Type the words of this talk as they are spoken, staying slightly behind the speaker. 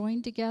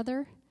growing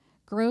together,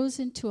 grows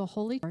into a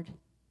holy Lord.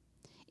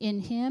 In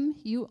him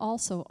you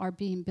also are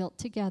being built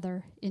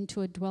together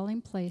into a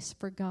dwelling place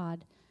for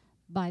God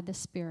by the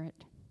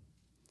Spirit.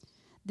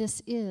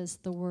 This is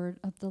the word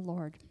of the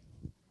Lord.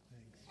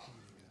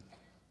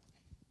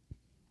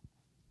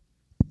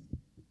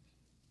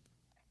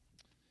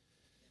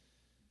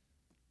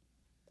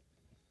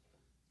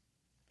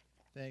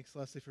 Thanks,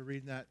 Leslie, for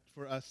reading that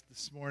for us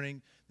this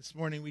morning. This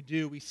morning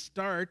we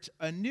start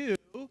a new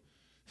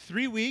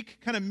 3-week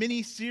kind of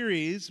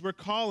mini-series we're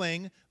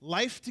calling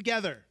Life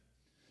Together.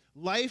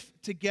 Life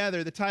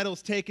Together. The title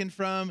is taken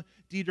from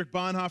Dietrich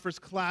Bonhoeffer's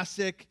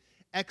classic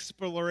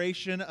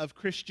exploration of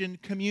Christian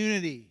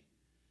community.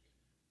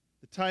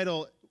 The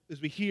title,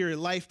 as we hear,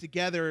 Life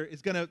Together,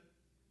 is going to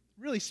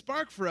really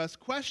spark for us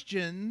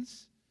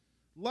questions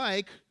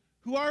like,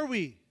 who are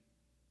we?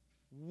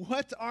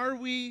 What are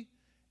we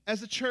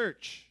as a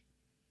church?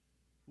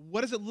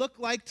 What does it look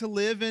like to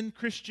live in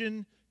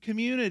Christian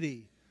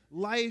community?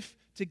 Life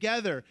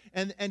together.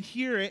 And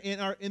here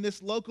in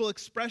this local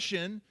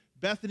expression,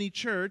 Bethany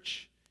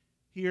Church,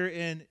 here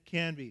in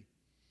Canby.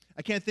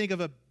 I can't think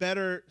of a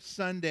better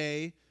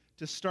Sunday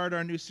to start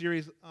our new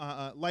series,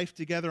 Life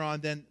Together,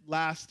 on than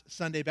last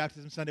Sunday,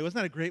 Baptism Sunday.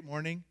 Wasn't that a great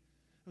morning?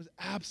 It was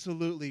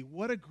absolutely.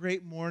 What a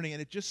great morning.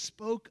 And it just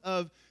spoke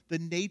of the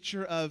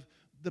nature of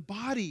the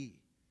body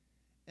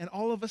and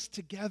all of us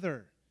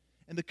together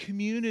and the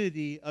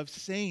community of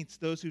saints,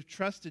 those who've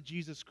trusted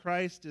Jesus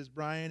Christ, as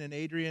Brian and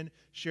Adrian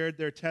shared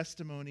their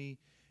testimony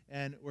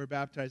and were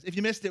baptized. If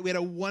you missed it, we had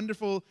a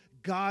wonderful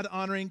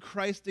God-honoring,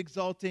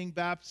 Christ-exalting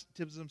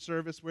baptism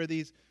service where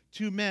these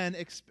two men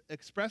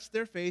expressed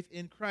their faith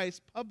in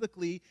Christ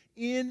publicly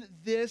in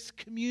this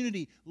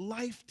community.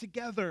 Life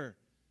together.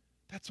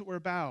 That's what we're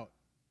about.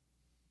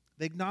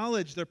 They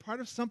acknowledge they're part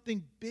of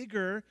something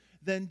bigger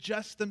than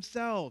just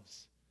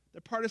themselves. They're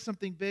part of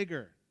something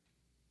bigger.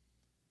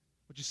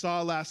 What you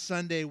saw last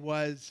Sunday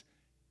was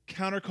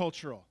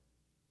countercultural.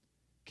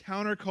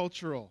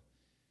 Countercultural.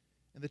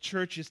 And the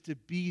church is to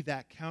be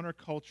that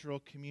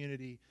countercultural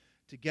community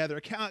together.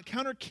 A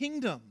counter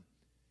kingdom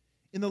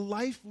in the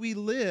life we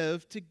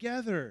live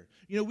together.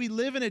 You know, we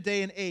live in a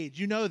day and age.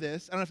 You know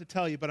this. I don't have to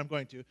tell you, but I'm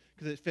going to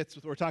because it fits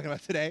with what we're talking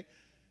about today.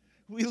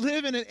 We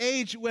live in an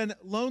age when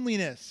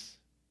loneliness,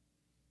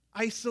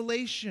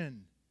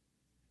 isolation,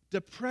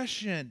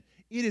 depression,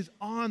 it is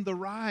on the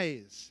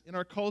rise in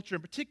our culture,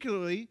 and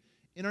particularly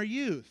in our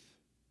youth.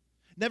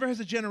 Never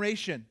has a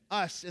generation,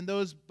 us and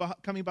those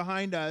coming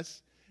behind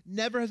us,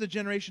 never has a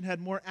generation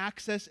had more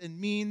access and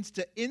means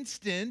to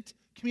instant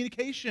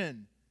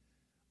communication,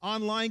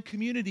 online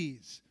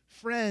communities,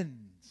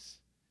 friends.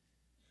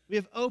 We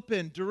have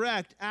open,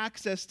 direct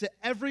access to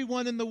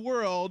everyone in the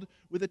world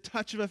with a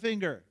touch of a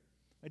finger.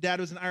 My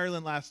dad was in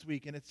Ireland last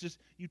week, and it's just,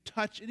 you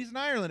touch, and he's in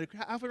Ireland,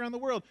 halfway around the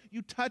world.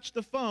 You touch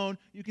the phone,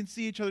 you can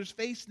see each other's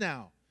face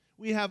now.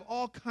 We have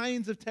all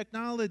kinds of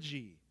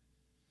technology.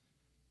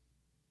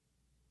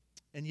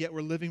 And yet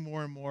we're living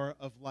more and more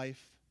of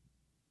life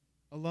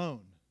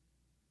alone,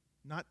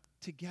 not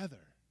together.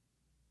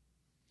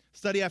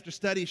 Study after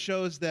study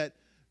shows that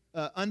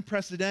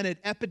unprecedented,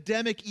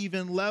 epidemic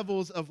even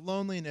levels of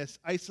loneliness,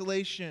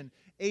 isolation,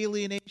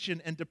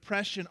 alienation, and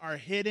depression are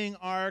hitting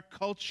our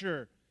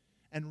culture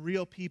and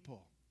real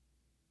people.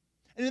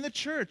 And in the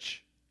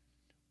church,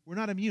 we're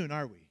not immune,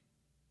 are we?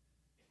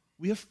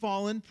 We have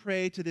fallen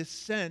prey to this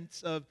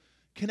sense of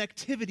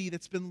connectivity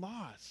that's been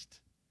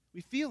lost.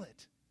 We feel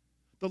it.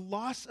 The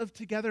loss of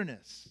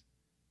togetherness.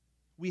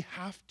 We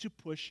have to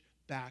push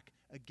back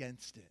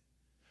against it.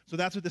 So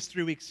that's what this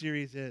 3-week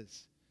series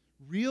is.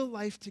 Real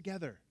life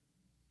together.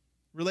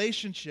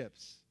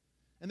 Relationships.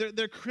 And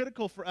they're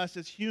critical for us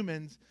as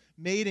humans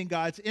made in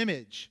God's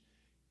image.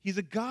 He's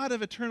a God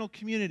of eternal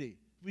community.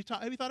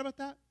 Have you thought about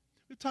that?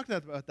 We've talked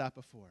about that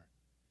before.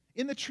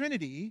 In the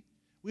Trinity,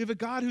 we have a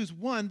God who's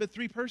one but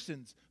three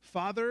persons,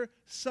 Father,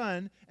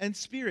 Son, and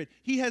Spirit.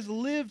 He has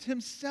lived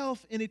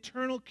himself in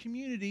eternal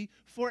community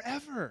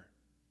forever.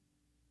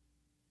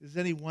 Is it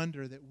any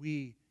wonder that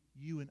we,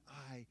 you and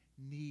I,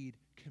 need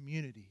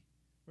community?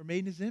 We're made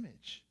in his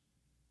image.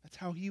 That's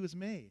how he was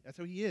made. That's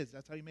how he is.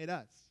 That's how he made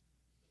us.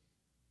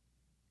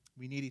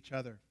 We need each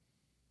other.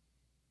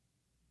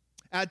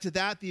 Add to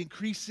that the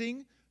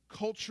increasing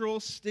cultural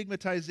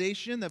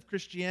stigmatization of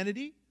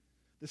Christianity,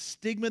 the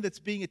stigma that's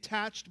being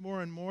attached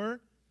more and more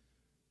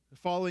to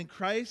following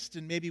Christ,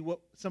 and maybe what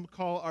some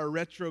call our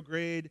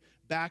retrograde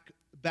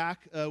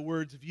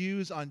backwards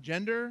views on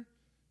gender,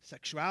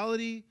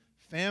 sexuality,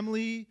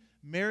 family,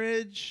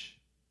 marriage.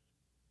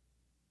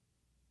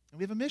 And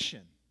we have a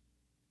mission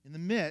in the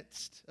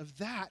midst of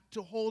that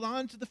to hold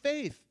on to the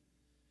faith,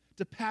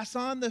 to pass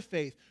on the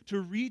faith,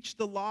 to reach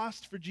the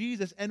lost for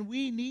Jesus. And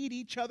we need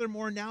each other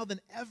more now than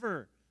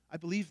ever. I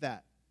believe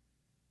that.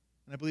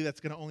 And I believe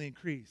that's going to only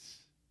increase.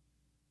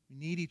 We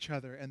need each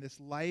other and this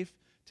life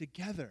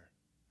together.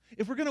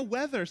 If we're going to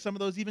weather some of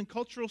those even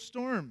cultural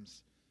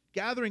storms,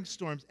 gathering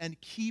storms, and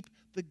keep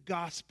the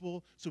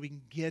gospel so we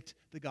can get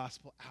the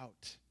gospel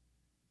out,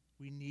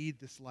 we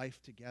need this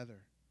life together.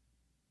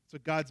 So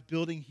God's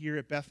building here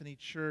at Bethany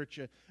Church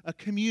a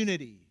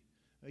community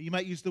You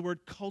might use the word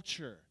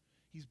culture.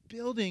 He's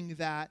building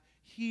that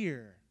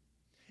here.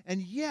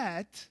 And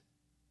yet,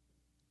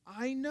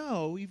 I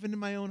know, even in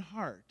my own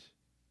heart,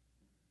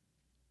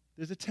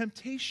 there's a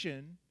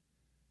temptation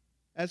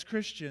as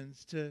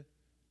Christians to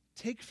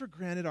take for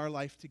granted our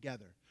life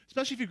together,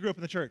 especially if you grew up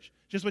in the church.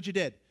 Just what you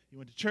did. You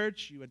went to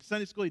church, you went to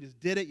Sunday school, you just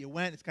did it, you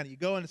went. It's kind of you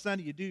go on a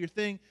Sunday, you do your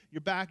thing,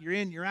 you're back, you're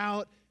in, you're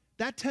out.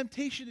 That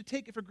temptation to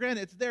take it for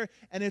granted, it's there,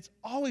 and it's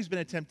always been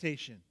a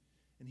temptation.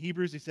 In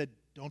Hebrews, he said,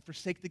 don't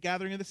forsake the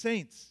gathering of the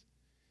saints.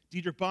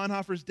 Dietrich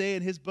Bonhoeffer's day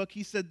in his book,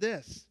 he said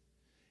this: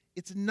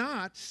 it's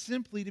not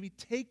simply to be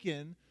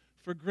taken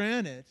for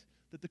granted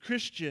that the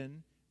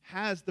Christian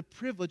has the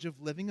privilege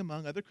of living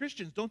among other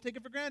Christians. Don't take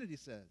it for granted, he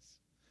says.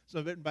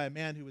 So written by a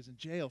man who was in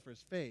jail for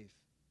his faith.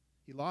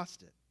 He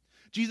lost it.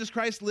 Jesus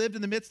Christ lived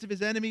in the midst of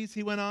his enemies,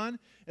 he went on.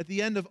 At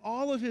the end of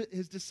all of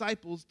his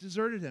disciples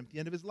deserted him at the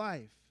end of his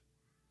life.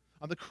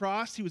 On the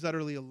cross, he was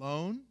utterly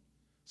alone,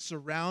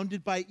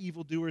 surrounded by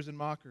evildoers and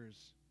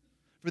mockers.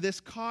 For this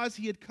cause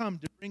he had come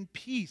to bring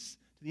peace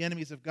to the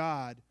enemies of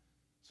God.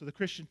 So the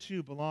Christian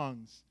too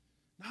belongs,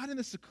 not in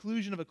the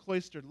seclusion of a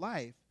cloistered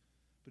life,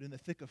 but in the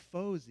thick of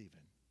foes even.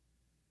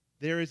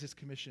 There is his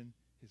commission,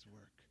 his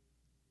work.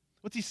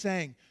 What's he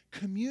saying?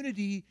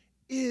 Community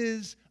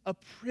is a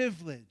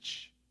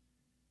privilege.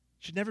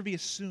 It should never be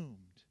assumed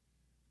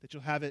that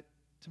you'll have it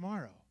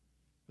tomorrow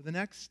or the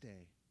next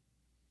day.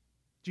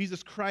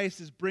 Jesus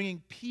Christ is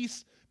bringing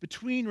peace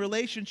between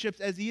relationships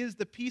as he is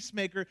the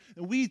peacemaker,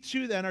 and we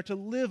too then are to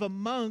live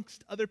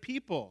amongst other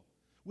people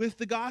with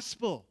the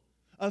gospel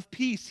of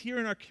peace here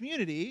in our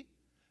community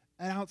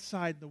and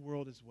outside the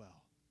world as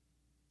well.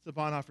 So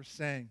Bonhoeffer's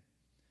saying,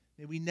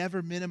 may we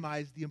never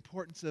minimize the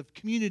importance of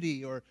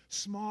community or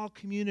small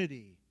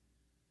community,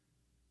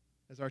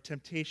 as our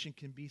temptation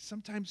can be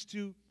sometimes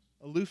to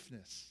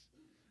aloofness,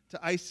 to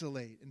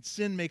isolate, and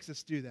sin makes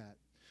us do that.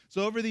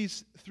 So over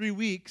these 3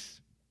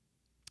 weeks,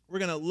 we're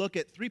going to look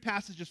at 3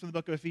 passages from the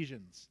book of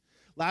Ephesians.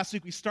 Last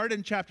week we started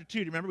in chapter 2. Do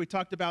you remember we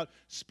talked about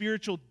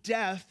spiritual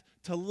death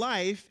to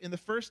life in the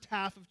first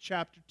half of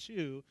chapter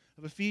 2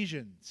 of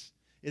Ephesians.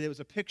 It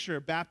was a picture,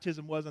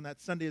 baptism was on that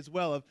Sunday as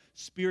well, of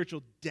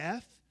spiritual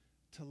death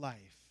to life.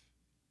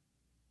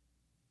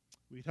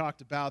 We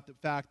talked about the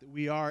fact that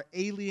we are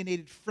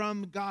alienated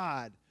from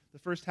God, the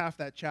first half of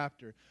that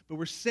chapter. But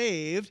we're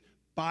saved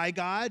by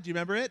God. Do you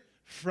remember it?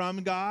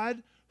 From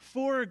God,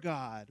 for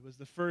God was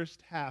the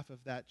first half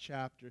of that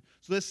chapter.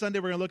 So this Sunday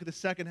we're going to look at the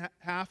second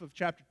half of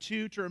chapter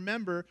 2 to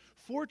remember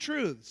 4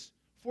 truths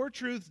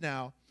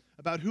now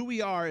about who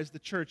we are as the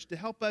church to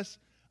help us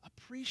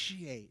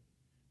appreciate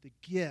the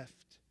gift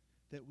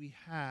that we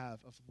have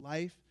of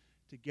life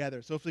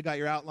together. So hopefully you got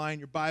your outline,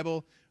 your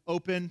Bible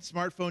open,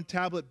 smartphone,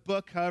 tablet,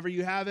 book, however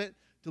you have it,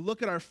 to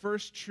look at our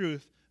first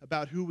truth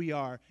about who we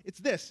are. It's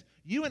this: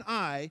 you and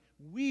I,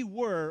 we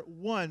were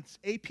once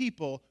a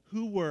people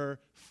who were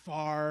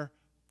far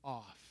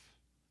off.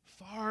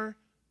 Far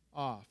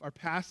off. Our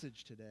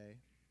passage today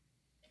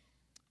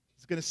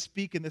is going to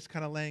speak in this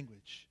kind of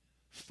language.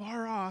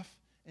 Far off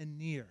and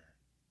near.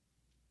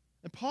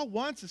 And Paul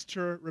wants us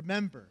to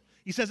remember.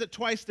 He says it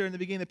twice there in the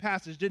beginning of the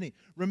passage, didn't he?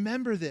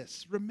 Remember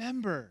this.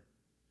 Remember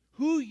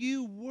who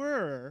you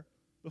were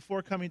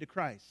before coming to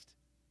Christ.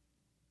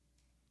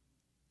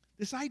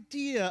 This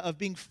idea of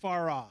being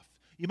far off,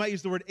 you might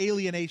use the word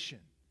alienation.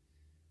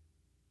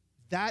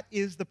 That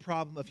is the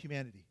problem of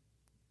humanity.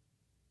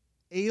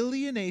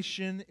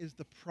 Alienation is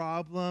the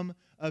problem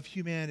of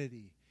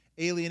humanity.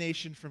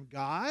 Alienation from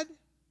God,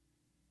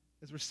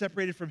 as we're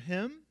separated from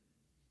him,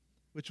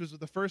 which was what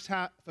the first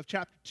half of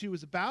chapter 2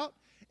 was about,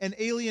 and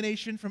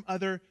alienation from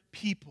other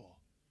people,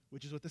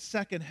 which is what the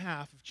second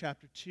half of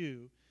chapter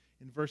 2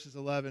 in verses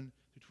 11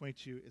 through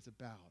 22 is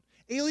about.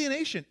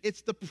 Alienation,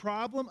 it's the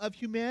problem of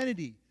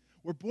humanity.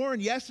 We're born,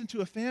 yes,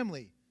 into a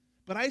family,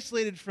 but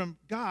isolated from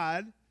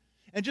God,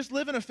 and just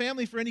live in a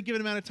family for any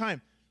given amount of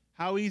time.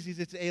 How easy is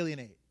it to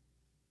alienate?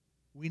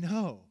 We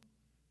know.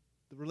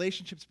 The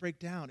relationships break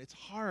down. It's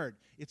hard.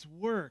 It's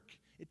work.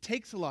 It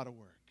takes a lot of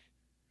work.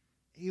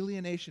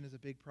 Alienation is a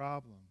big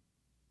problem.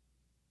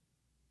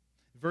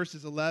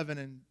 Verses 11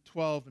 and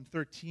 12 and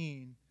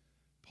 13,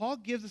 Paul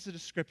gives us a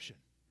description.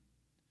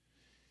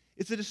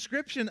 It's a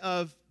description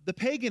of the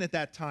pagan at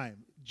that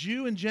time,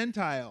 Jew and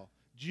Gentile.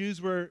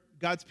 Jews were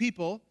God's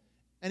people.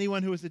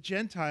 Anyone who was a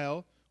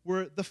Gentile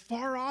were the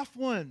far-off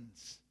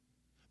ones,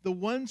 the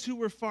ones who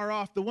were far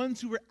off, the ones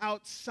who were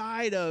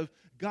outside of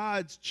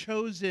God's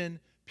chosen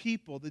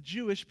people, the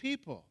Jewish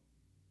people.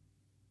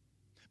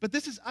 But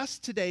this is us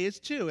today as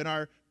too, in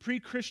our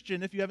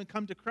pre-Christian, if you haven't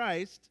come to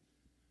Christ,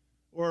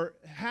 or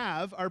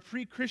have our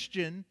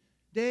pre-Christian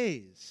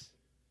days.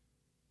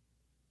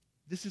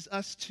 This is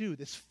us too,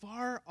 this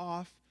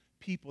far-off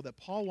people that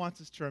Paul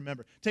wants us to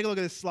remember. Take a look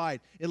at this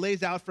slide. It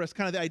lays out for us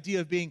kind of the idea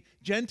of being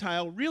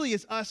Gentile really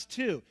is us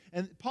too.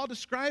 And Paul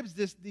describes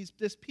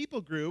this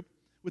people group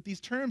with these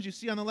terms you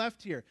see on the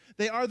left here.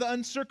 They are the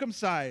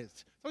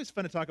uncircumcised. It's always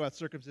fun to talk about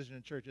circumcision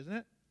in church, isn't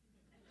it?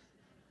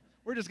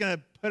 We're just going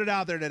to put it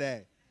out there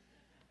today.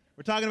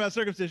 We're talking about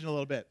circumcision a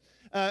little bit.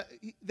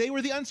 They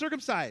were the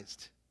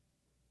uncircumcised.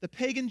 the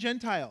pagan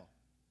Gentile.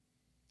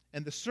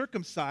 And the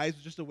circumcised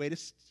was just a way to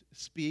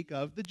speak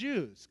of the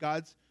Jews,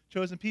 God's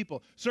chosen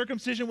people.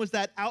 Circumcision was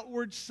that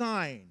outward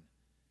sign,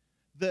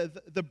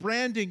 the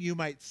branding, you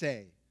might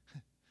say,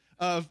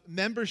 of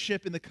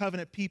membership in the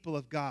covenant people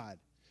of God.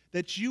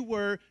 That you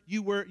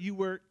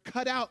were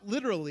cut out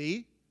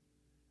literally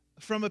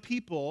from a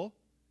people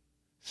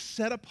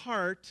set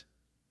apart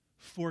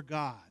for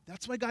God.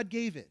 That's why God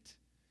gave it.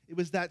 It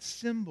was that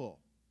symbol.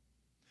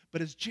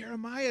 But as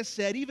Jeremiah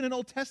said, even in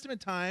Old Testament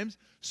times,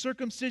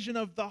 circumcision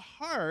of the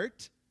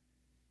heart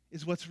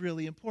is what's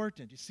really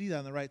important. You see that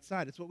on the right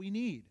side. It's what we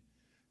need.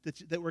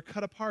 That we're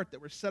cut apart, that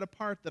we're set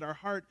apart, that our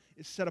heart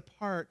is set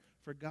apart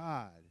for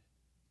God.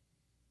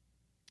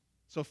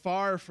 So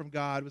far from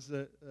God was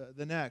the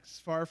next.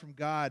 Far from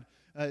God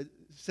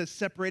says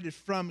separated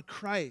from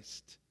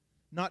Christ,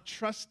 not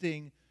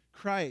trusting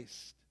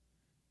Christ.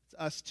 It's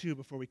us too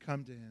before we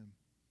come to him.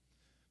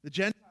 The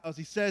Gentiles,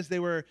 he says, they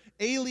were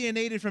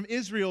alienated from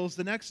Israel is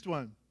the next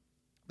one.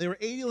 They were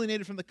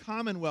alienated from the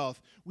commonwealth.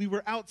 We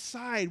were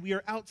outside. We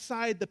are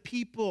outside the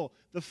people,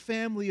 the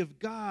family of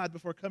God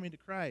before coming to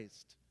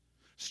Christ.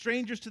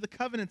 Strangers to the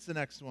covenant's the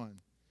next one.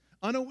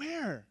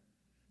 Unaware,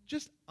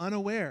 just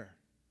unaware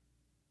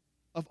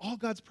of all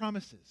God's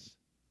promises,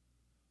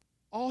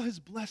 all his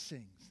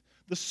blessings,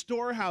 the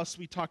storehouse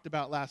we talked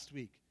about last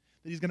week,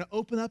 that he's going to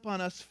open up on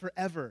us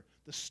forever,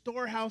 the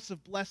storehouse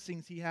of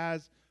blessings he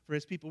has for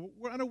his people.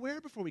 We're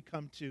unaware before we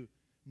come to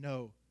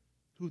know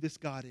who this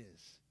God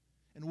is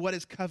and what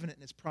his covenant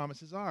and his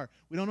promises are.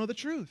 We don't know the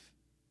truth.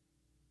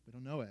 We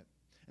don't know it.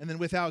 And then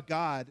without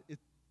God,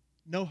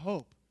 no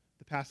hope,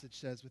 the passage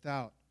says,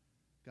 without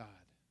God.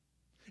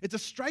 It's a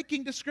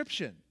striking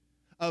description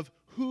of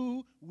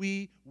who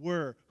we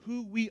were,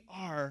 who we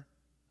are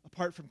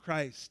apart from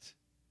Christ.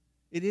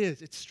 It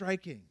is. It's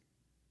striking.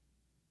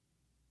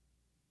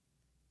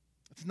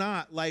 It's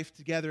not life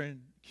together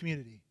in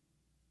community.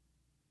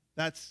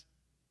 That's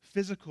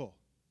physical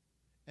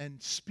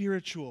and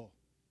spiritual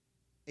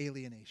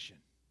alienation.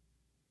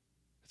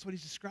 That's what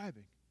he's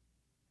describing.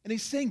 And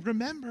he's saying,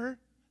 remember,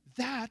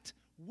 that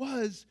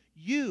was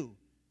you.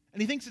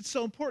 And he thinks it's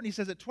so important. He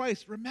says it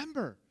twice.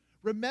 Remember,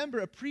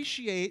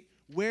 appreciate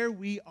where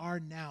we are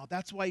now.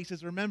 That's why he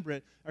says remember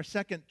it. Our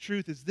second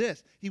truth is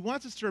this. He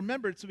wants us to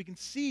remember it so we can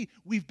see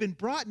we've been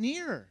brought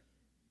near.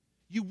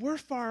 You were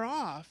far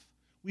off.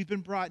 We've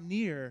been brought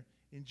near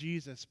in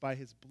Jesus by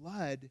his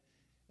blood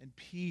and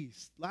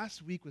peace.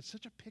 Last week was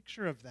such a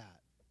picture of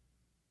that.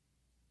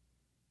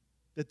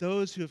 That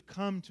those who have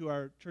come to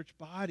our church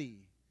body,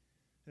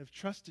 have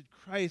trusted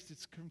Christ,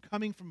 it's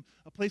coming from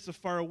a place of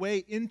far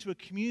away into a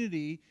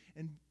community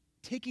and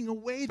taking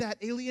away that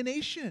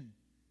alienation.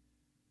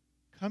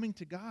 Coming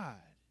to God.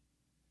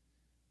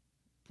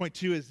 Point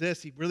 2 is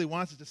this. He really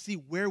wants us to see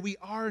where we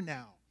are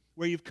now,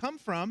 where you've come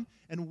from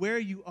and where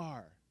you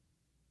are.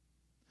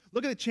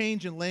 Look at the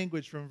change in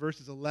language from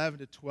verses 11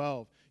 to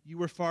 12. You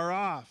were far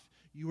off.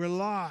 You were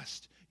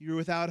lost. You were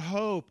without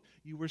hope.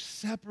 You were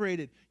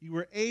separated. You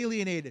were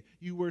alienated.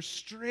 You were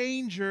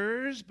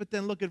strangers. But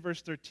then look at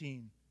verse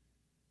 13.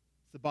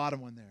 It's the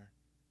bottom one there.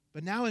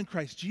 But now in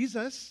Christ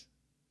Jesus,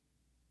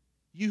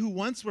 you who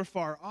once were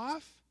far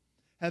off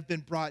have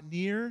been brought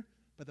near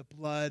by the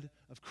blood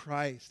of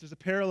Christ. There's a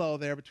parallel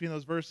there between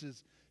those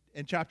verses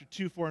in chapter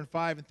 2, 4, and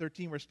 5, and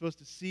 13. We're supposed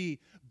to see,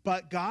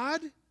 but God,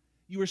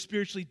 you were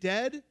spiritually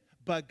dead,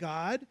 but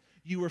God,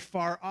 you were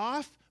far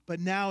off, but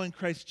now in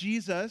Christ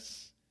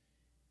Jesus,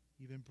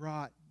 you've been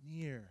brought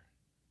near.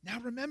 Now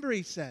remember,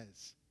 he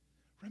says,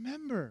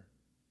 remember.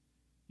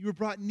 You were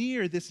brought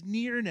near, this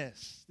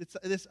nearness,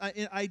 this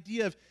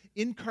idea of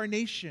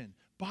incarnation,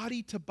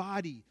 body to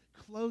body,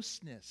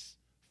 closeness,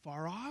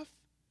 far off,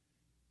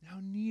 now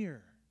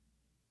near.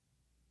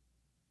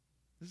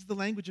 This is the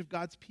language of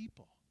God's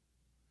people.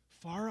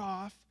 Far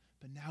off,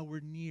 but now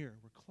we're near,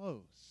 we're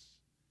close.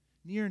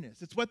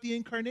 Nearness. It's what the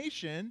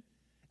incarnation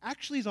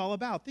actually is all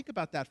about. Think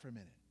about that for a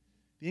minute.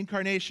 The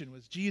incarnation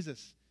was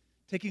Jesus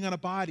taking on a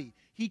body.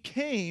 He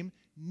came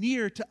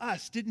near to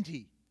us, didn't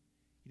he?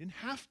 He didn't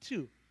have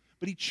to,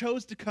 but he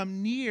chose to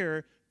come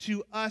near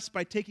to us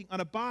by taking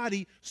on a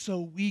body so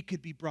we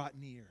could be brought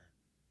near.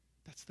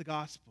 That's the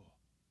gospel.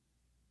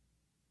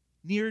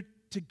 Near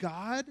to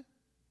God,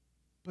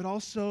 but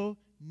also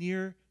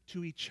near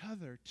to each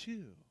other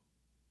too.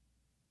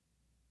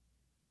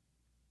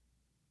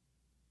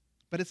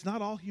 But it's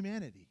not all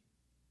humanity.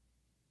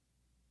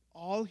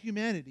 All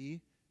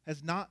humanity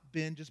has not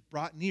been just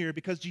brought near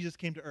because Jesus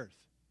came to earth.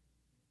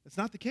 That's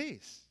not the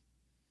case.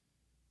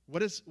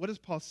 What does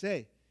Paul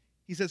say?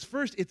 He says,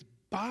 first, it's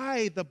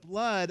by the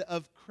blood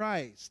of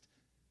Christ.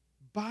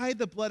 By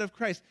the blood of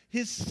Christ.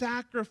 His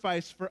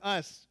sacrifice for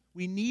us.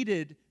 We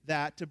needed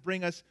that to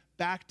bring us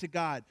back to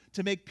God,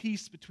 to make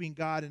peace between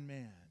God and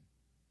man.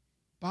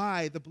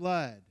 By the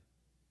blood.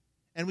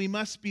 And we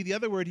must be, the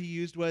other word he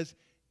used was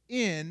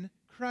in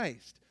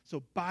Christ.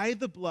 So by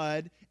the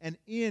blood and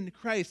in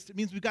Christ, it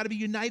means we've got to be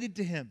united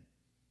to him.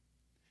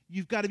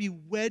 You've got to be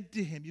wed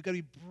to him. You've got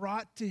to be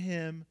brought to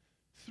him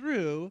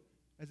through,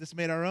 as this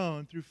made our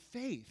own, through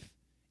faith.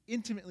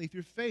 Intimately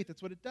through faith.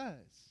 That's what it does.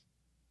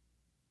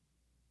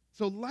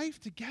 So life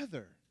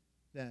together,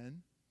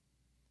 then,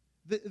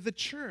 the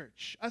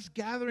church, us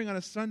gathering on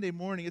a Sunday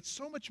morning, it's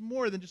so much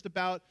more than just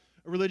about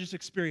a religious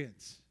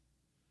experience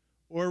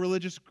or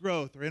religious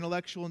growth or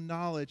intellectual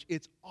knowledge.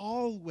 It's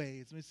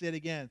always, let me say it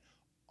again,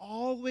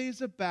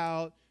 always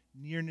about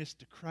nearness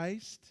to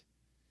Christ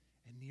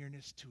and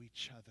nearness to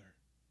each other.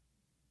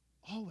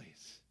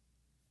 Always.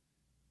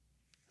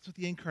 That's what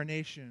the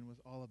incarnation was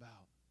all about.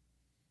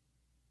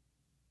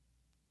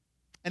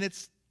 And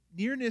it's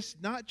nearness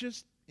not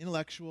just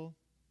intellectual,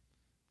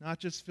 not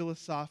just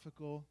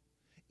philosophical.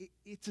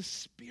 It's a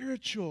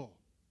spiritual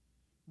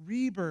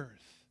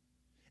rebirth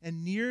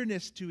and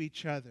nearness to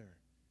each other.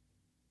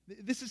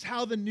 This is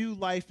how the new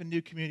life and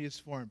new community is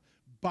formed.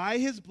 By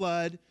his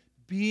blood,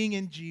 being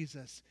in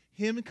Jesus,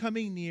 him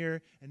coming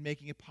near and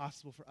making it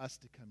possible for us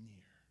to come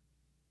near.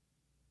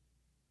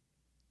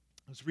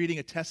 I was reading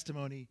a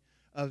testimony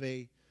of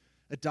a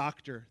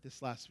doctor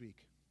this last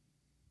week.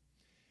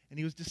 And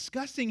he was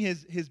discussing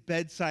his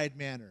bedside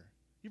manner.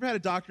 You ever had a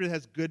doctor that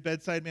has good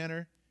bedside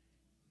manner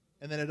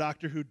and then a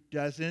doctor who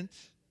doesn't?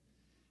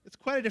 It's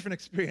quite a different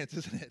experience,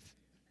 isn't it?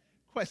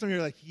 Some of you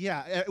are like,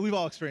 yeah, we've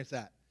all experienced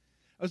that.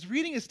 I was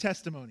reading his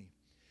testimony,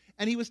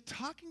 and he was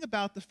talking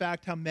about the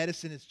fact how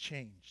medicine has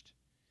changed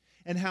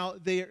and how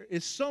there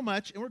is so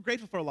much, and we're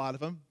grateful for a lot of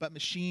them, but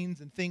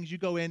machines and things, you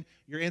go in,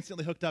 you're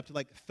instantly hooked up to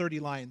like 30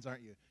 lines,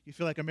 aren't you? You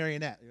feel like a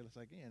marionette. You're just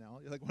like,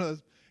 you're like one of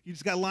those, you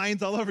just got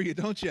lines all over you,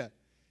 don't you?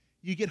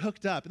 You get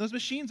hooked up. And those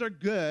machines are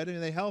good,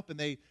 and they help, and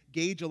they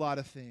gauge a lot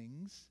of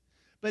things.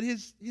 But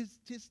his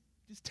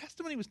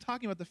testimony was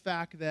talking about the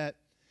fact that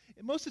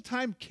most of the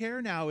time,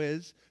 care now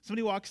is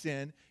somebody walks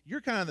in,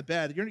 you're kind of on the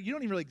bed, you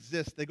don't even really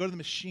exist. They go to the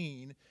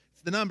machine.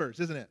 It's the numbers,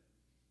 isn't it?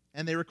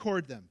 And they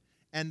record them,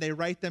 and they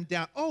write them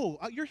down. Oh,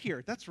 you're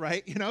here. That's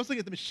right. I was looking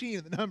at the machine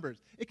and the numbers.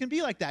 It can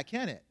be like that,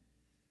 can it?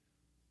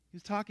 He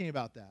was talking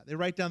about that. They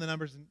write down the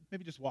numbers and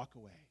maybe just walk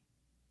away.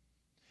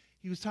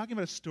 He was talking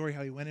about a story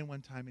how he went in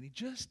one time, and he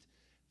just,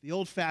 the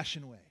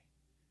old-fashioned way,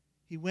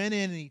 he went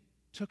in and he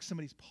took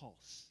somebody's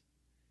pulse.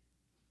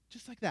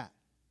 Just like that.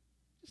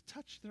 Just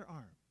touched their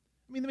arm.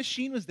 I mean, the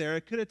machine was there.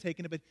 It could have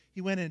taken it, but he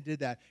went in and did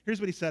that.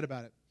 Here's what he said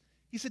about it.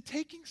 He said,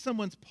 taking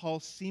someone's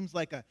pulse seems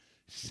like a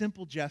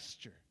simple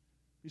gesture.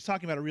 He's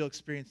talking about a real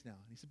experience now.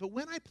 He said, but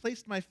when I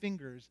placed my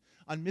fingers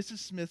on Mrs.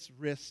 Smith's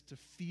wrist to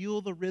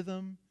feel the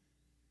rhythm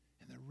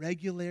and the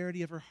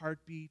regularity of her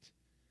heartbeat,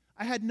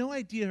 I had no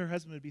idea her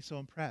husband would be so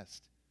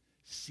impressed.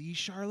 See,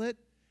 Charlotte,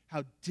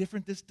 how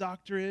different this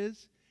doctor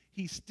is?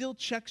 He still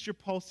checks your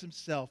pulse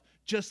himself,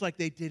 just like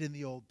they did in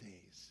the old days.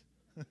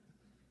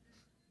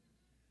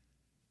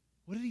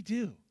 What did he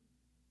do?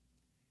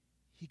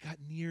 He got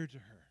near to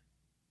her.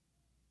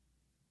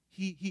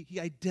 He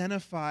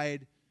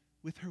identified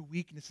with her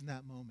weakness in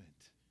that moment.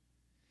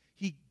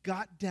 He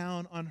got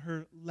down on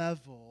her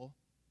level,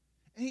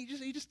 and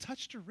he just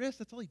touched her wrist.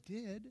 That's all he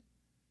did.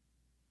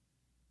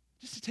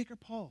 Just to take her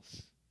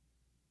pulse.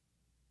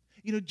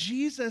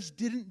 Jesus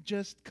didn't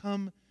just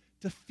come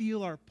to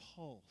feel our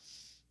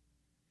pulse.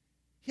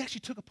 He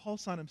actually took a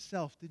pulse on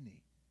himself, didn't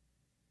he?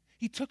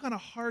 He took on a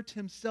heart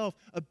himself,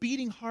 a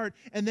beating heart,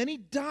 and then he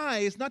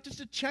dies, not just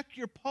to check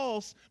your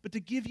pulse, but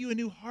to give you a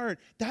new heart.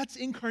 That's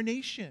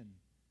incarnation.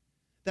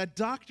 That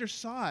doctor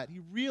saw it. He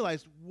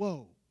realized,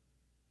 whoa,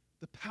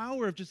 the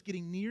power of just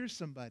getting near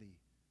somebody.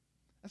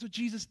 That's what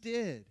Jesus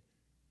did.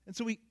 And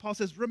so Paul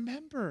says,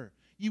 remember,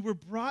 you were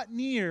brought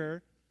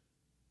near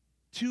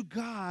to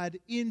God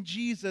in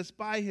Jesus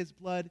by his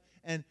blood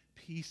and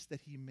peace that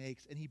he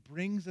makes. And he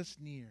brings us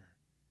near.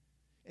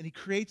 And he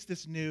creates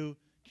this new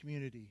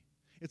community.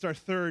 It's our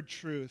third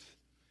truth.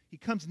 He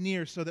comes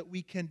near so that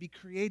we can be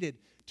created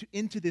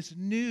into this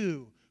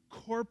new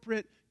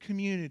corporate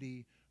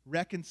community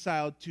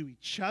reconciled to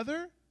each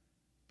other,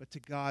 but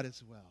to God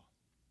as well.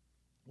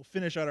 We'll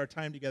finish out our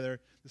time together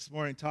this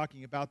morning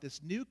talking about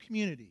this new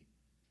community.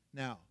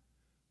 Now,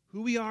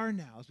 who we are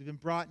now as we've been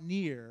brought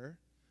near,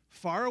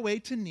 far away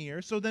to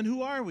near, so then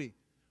who are we?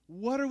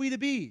 What are we to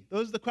be?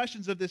 Those are the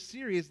questions of this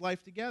series,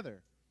 Life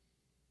Together.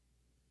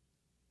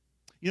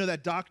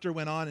 That doctor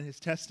went on in his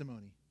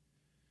testimony.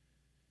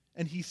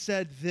 And he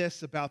said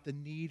this about the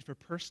need for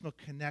personal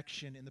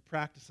connection in the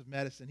practice of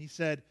medicine. He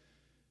said,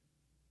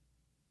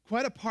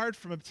 quite apart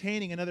from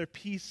obtaining another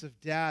piece of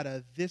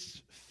data,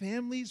 this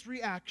family's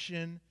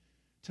reaction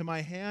to my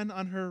hand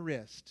on her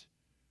wrist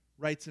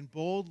writes in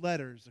bold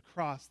letters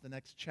across the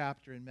next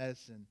chapter in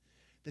medicine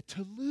that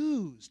to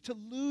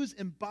lose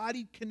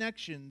embodied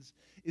connections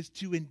is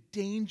to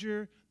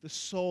endanger the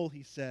soul,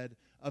 he said,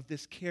 of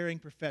this caring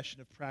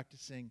profession of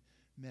practicing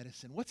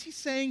medicine. What's he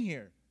saying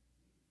here?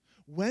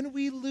 When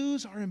we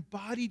lose our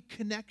embodied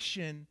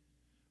connection,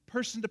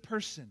 person to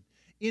person,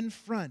 in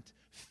front,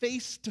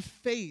 face to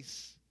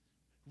face,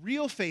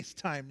 real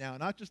FaceTime now,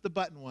 not just the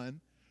button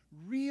one,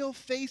 real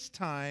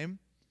FaceTime,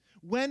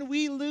 when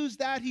we lose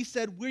that, he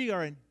said, we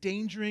are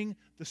endangering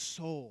the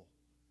soul.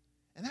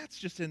 And that's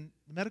just in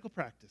the medical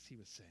practice, he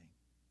was saying.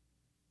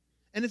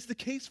 And it's the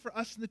case for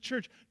us in the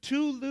church.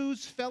 To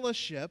lose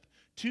fellowship,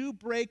 to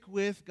break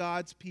with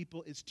God's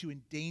people is to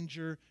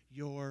endanger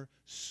your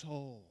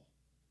soul.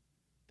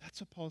 That's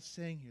what Paul's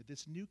saying here,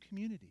 this new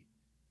community.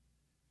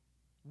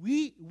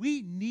 We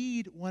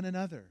need one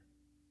another.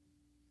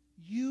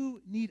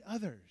 You need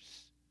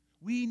others.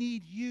 We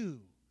need you.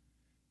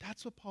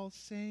 That's what Paul's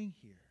saying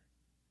here.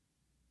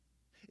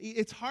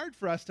 It's hard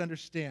for us to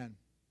understand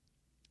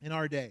in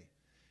our day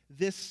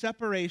this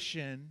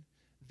separation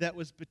that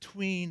was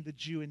between the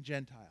Jew and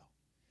Gentile.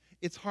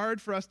 It's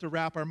hard for us to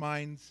wrap our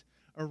minds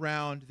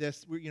around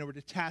this. We're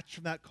detached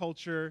from that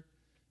culture.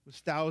 It was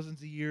thousands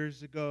of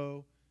years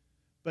ago.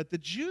 But the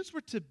Jews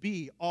were to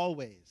be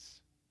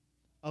always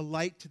a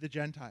light to the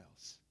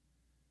Gentiles.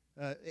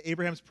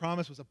 Abraham's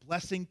promise was a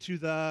blessing to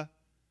the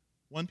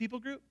one people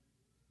group?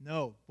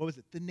 No. What was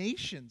it? The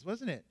nations,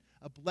 wasn't it?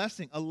 A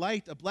blessing, a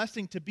light, a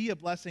blessing to be a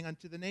blessing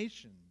unto the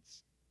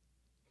nations.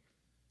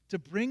 To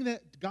bring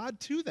that God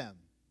to them.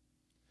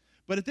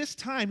 But at this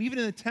time, even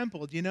in the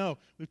temple,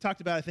 we've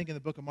talked about, I think, in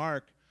the book of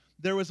Mark,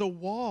 there was a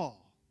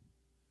wall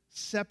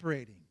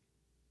separating,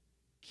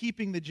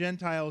 keeping the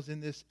Gentiles in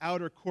this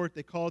outer court,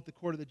 they call it the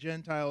court of the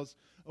Gentiles,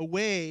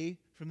 away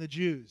from the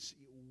Jews.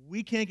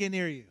 We can't get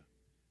near you.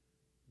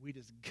 We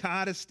just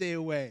got to stay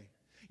away.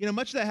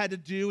 Much of that had to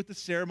do with the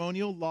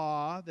ceremonial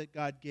law that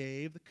God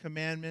gave, the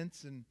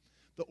commandments and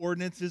the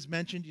ordinances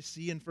mentioned. You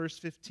see in verse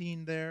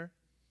 15 there,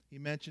 he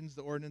mentions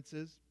the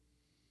ordinances.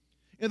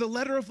 The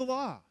letter of the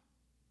law.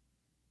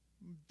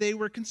 They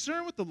were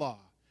concerned with the law.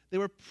 They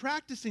were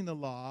practicing the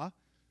law,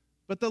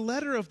 but the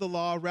letter of the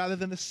law, rather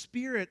than the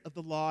spirit of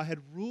the law, had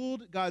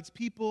ruled God's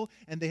people,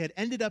 and they had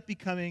ended up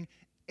becoming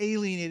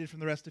alienated from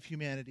the rest of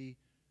humanity,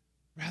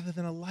 rather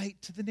than a light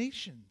to the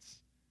nations.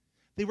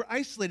 They were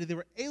isolated, they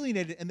were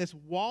alienated, and this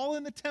wall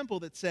in the temple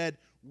that said,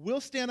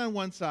 we'll stand on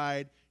one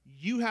side,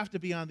 you have to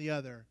be on the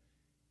other,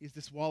 is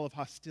this wall of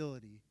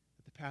hostility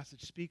that the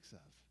passage speaks of.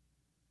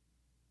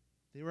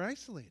 They were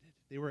isolated,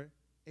 they were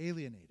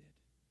alienated.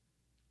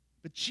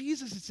 But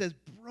Jesus, it says,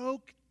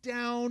 broke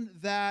down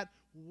that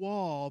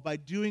wall by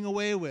doing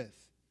away with,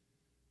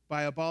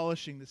 by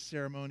abolishing the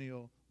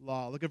ceremonial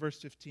law. Look at verse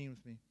 15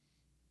 with me.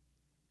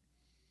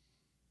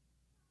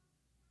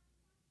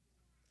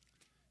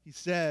 He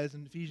says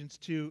in Ephesians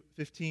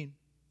 2:15,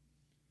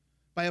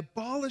 by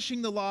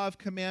abolishing the law of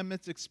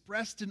commandments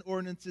expressed in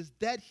ordinances,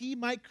 that he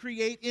might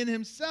create in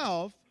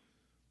himself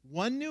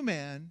one new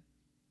man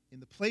in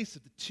the place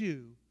of the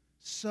two,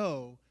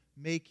 so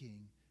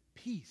making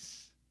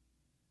peace.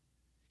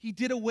 He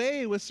did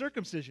away with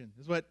circumcision,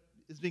 is what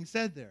is being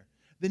said there.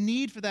 The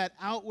need for that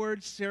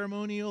outward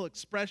ceremonial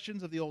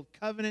expressions of the old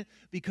covenant,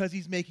 because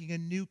he's making a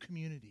new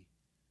community,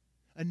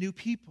 a new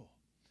people.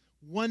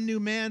 One new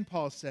man,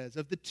 Paul says,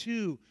 of the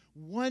two,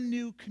 one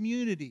new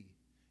community.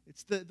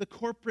 It's the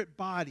corporate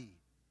body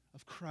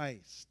of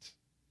Christ,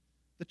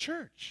 the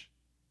church.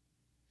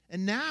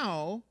 And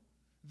now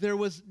there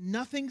was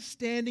nothing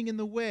standing in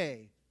the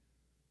way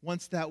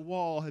once that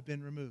wall had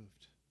been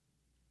removed.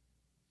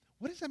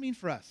 What does that mean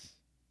for us?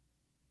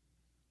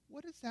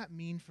 What does that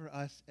mean for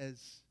us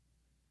as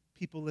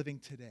people living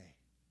today?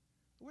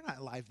 We're not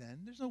alive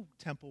then. There's no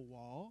temple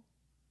wall.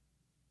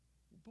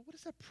 But what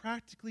does that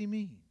practically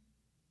mean?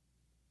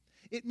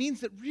 It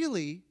means that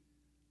really,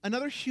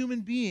 another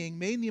human being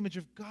made in the image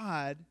of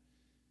God,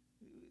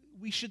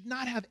 we should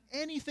not have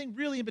anything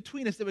really in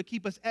between us that would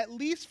keep us at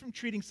least from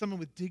treating someone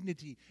with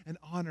dignity and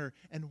honor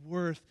and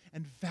worth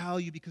and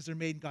value because they're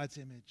made in God's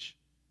image.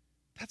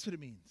 That's what it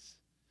means.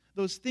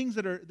 Those things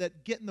that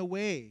get in the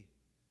way,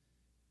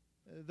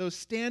 those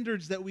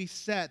standards that we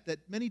set that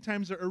many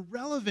times are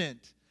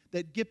irrelevant,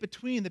 that get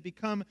between, that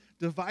become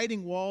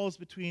dividing walls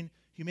between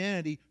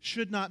humanity,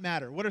 should not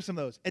matter. What are some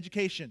of those?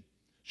 Education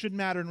shouldn't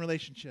matter in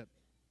relationship.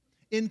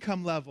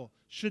 Income level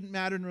shouldn't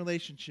matter in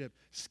relationship.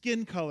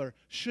 Skin color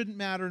shouldn't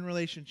matter in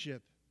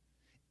relationship.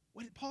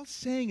 What Paul's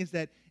saying is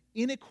that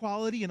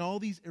inequality and all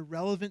these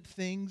irrelevant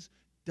things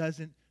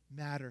doesn't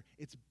matter.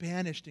 It's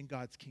banished in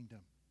God's kingdom.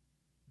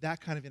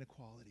 That kind of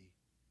inequality.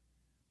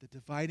 The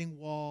dividing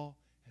wall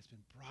has been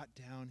brought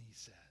down, he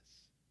says.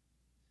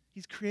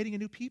 He's creating a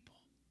new people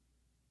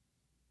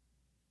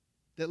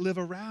that live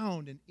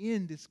around and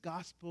in this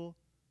gospel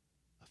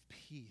of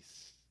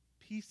peace.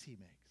 Peace he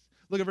makes.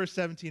 Look at verse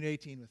 17 and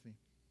 18 with me.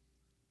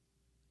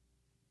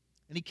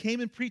 And he came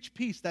and preached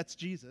peace, that's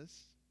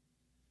Jesus,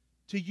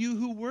 to you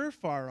who were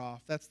far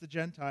off, that's the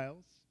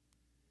Gentiles,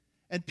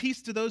 and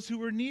peace to those who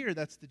were near,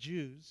 that's the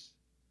Jews.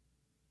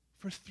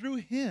 For through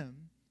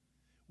him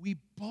we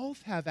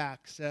both have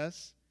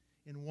access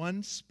in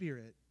one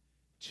Spirit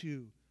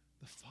to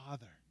the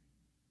Father.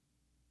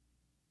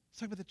 Let's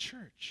talk about the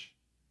church.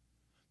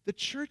 The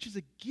church is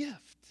a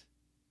gift.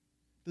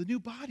 The new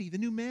body, the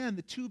new man,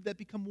 the two that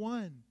become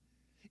one.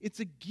 It's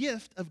a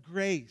gift of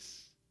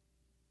grace.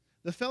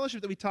 The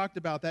fellowship that we talked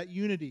about, that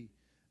unity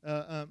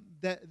that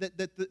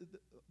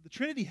the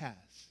Trinity has,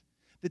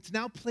 that's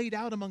now played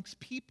out amongst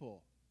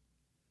people.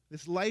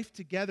 This life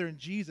together in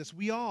Jesus.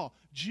 We all,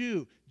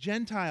 Jew,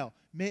 Gentile,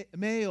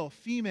 male,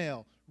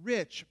 female,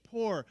 rich,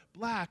 poor,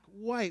 black,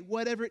 white,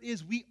 whatever it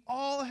is, we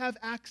all have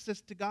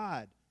access to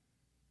God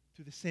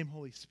through the same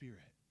Holy Spirit.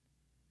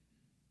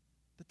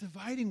 The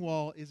dividing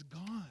wall is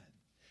gone.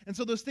 And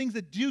so those things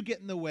that do get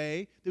in the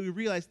way, that we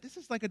realize this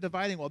is like a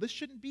dividing wall. This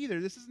shouldn't be there.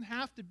 This doesn't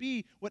have to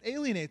be what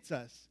alienates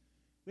us.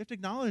 We have to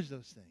acknowledge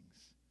those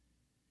things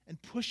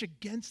and push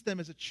against them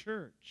as a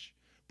church,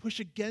 push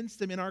against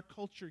them in our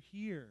culture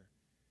here.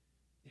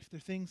 If they're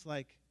things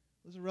like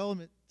those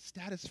irrelevant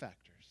status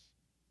factors,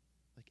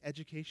 like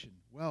education,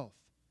 wealth,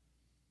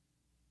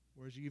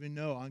 or as you even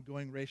know,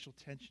 ongoing racial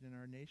tension in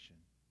our nation.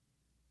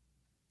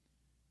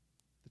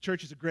 The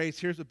Churches of Grace,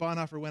 here's what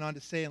Bonhoeffer went on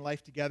to say in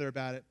Life Together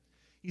about it.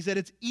 He said,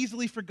 it's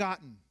easily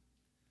forgotten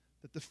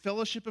that the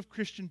fellowship of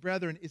Christian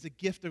brethren is a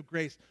gift of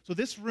grace. So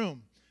this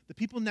room, the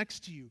people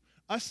next to you,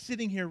 us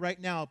sitting here right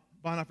now,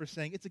 Bonhoeffer is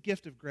saying, it's a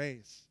gift of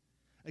grace,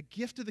 a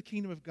gift of the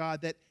kingdom of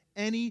God that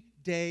any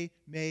day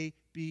may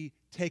be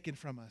taken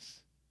from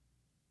us.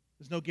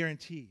 There's no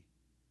guarantee.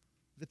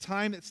 The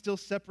time that still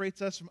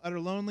separates us from utter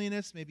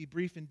loneliness may be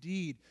brief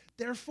indeed.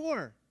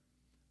 Therefore,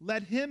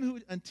 let him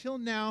who until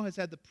now has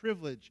had the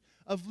privilege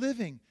of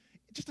living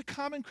just a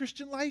common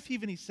Christian life,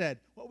 even he said,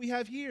 what we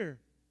have here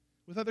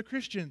with other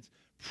Christians,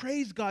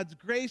 praise God's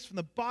grace from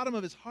the bottom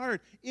of his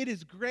heart. It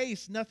is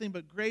grace, nothing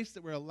but grace,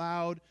 that we're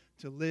allowed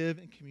to live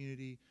in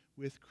community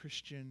with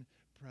Christian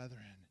brethren.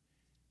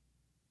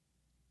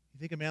 You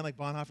think a man like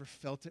Bonhoeffer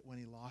felt it when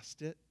he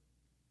lost it?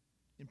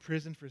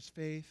 Imprisoned for his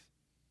faith,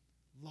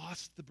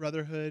 lost the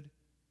brotherhood.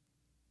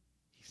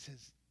 He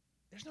says,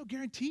 there's no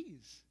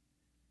guarantees.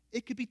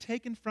 It could be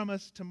taken from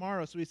us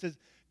tomorrow. So he says,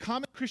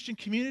 common Christian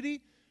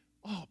community,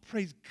 oh,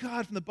 praise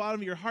God from the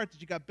bottom of your heart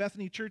that you got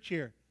Bethany Church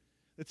here.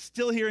 That's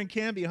still here in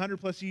Canby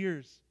 100 plus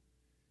years.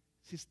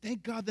 He says,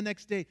 thank God the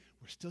next day,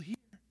 we're still here.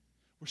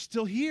 We're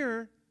still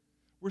here.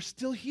 We're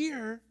still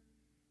here.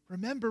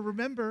 Remember,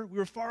 we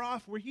were far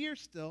off. We're here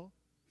still.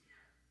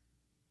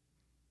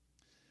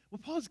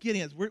 What Paul's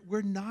getting at is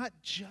we're not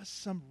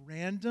just some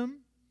random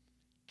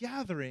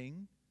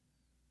gathering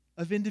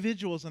of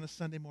individuals on a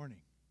Sunday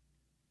morning.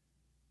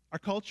 Our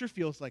culture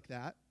feels like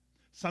that.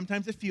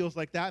 Sometimes it feels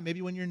like that.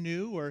 Maybe when you're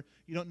new or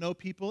you don't know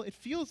people, it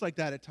feels like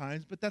that at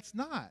times, but that's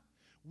not.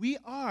 We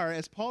are,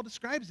 as Paul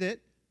describes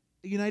it,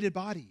 a united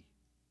body.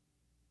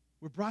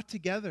 We're brought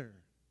together,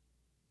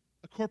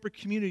 a corporate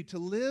community, to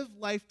live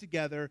life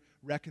together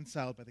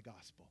reconciled by the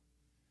gospel.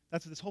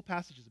 That's what this whole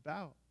passage is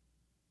about.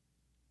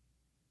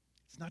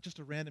 It's not just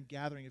a random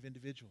gathering of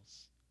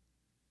individuals.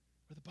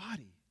 We're the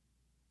body.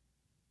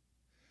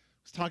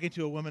 I was talking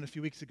to a woman a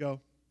few weeks ago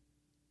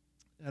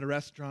at a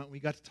restaurant. We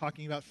got to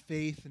talking about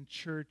faith and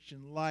church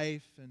and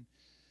life. And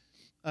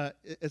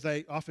as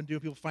I often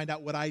do, people find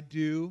out what I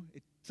do.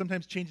 It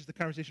sometimes changes the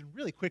conversation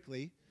really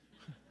quickly.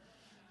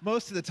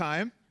 Most of the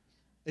time,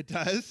 it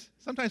does.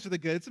 Sometimes for the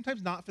good,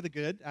 sometimes not for the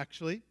good,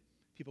 actually.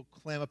 People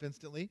clam up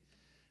instantly.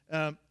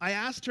 I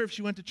asked her if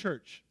she went to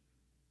church,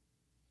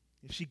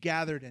 if she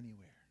gathered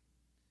anywhere.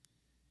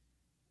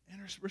 And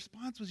her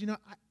response was,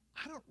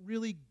 I don't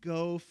really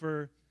go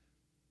for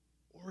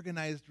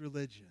organized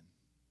religion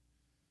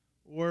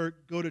or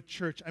go to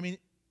church. I mean,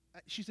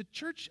 she said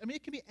church,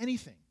 it can be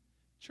anything.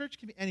 Church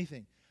can be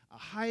anything. A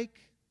hike,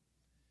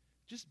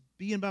 just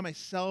being by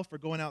myself or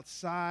going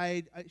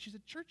outside. She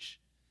said church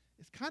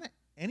is kind of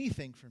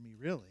anything for me,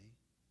 really.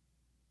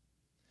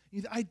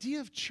 The idea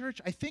of church,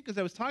 I think, as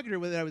I was talking to her,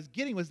 what I was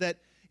getting was that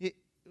it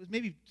was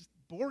maybe just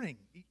boring,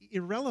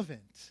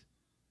 irrelevant.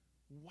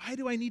 Why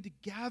do I need to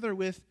gather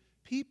with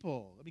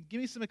people? Give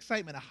me some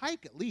excitement. A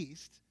hike, at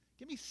least.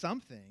 Give me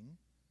something.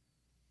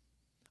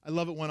 I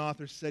love what one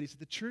author said. He said,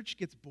 the church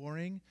gets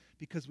boring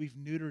because we've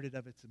neutered it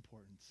of its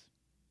importance.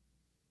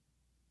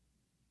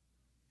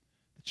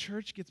 The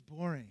church gets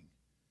boring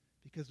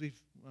because we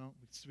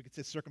could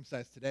say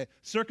circumcised today.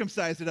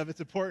 Circumcised it of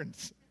its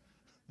importance.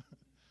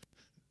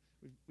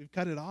 We've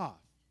cut it off.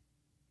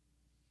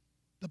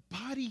 The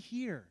body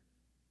here,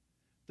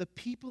 the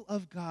people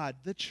of God,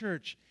 the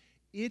church,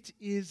 it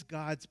is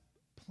God's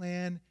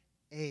plan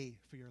A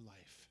for your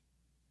life.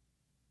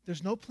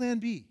 There's no plan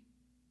B.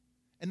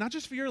 And not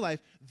just for your life.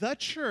 The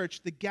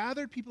church, the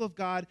gathered people of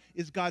God,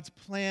 is God's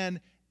plan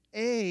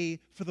A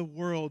for the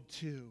world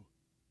too.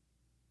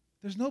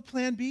 There's no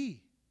plan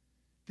B.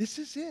 This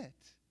is it.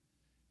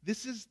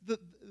 This is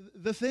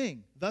the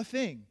thing.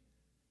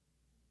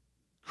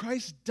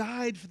 Christ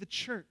died for the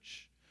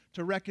church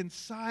to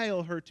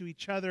reconcile her to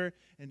each other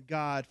and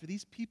God, for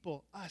these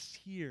people, us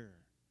here.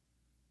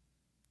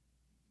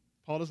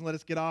 Paul doesn't let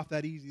us get off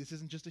that easy. This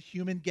isn't just a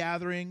human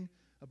gathering,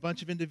 a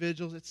bunch of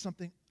individuals. It's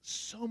something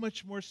so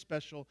much more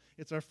special.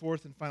 It's our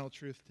fourth and final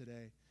truth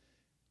today.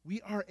 We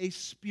are a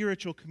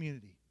spiritual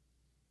community.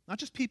 Not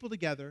just people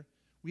together.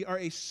 We are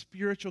a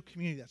spiritual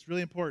community. That's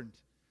really important.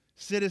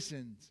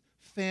 Citizens,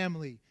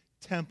 family,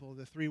 temple,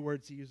 the three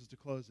words he uses to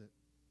close it.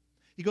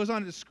 He goes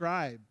on to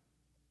describe,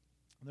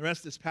 in the rest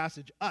of this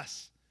passage,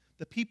 us,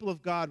 the people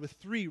of God, with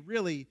three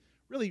really,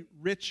 really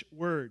rich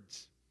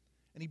words.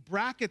 And he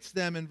brackets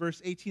them in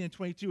verse 18 and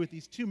 22 with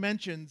these two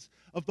mentions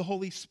of the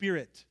Holy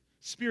Spirit.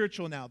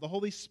 Spiritual now, the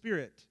Holy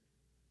Spirit.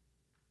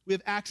 We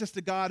have access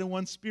to God in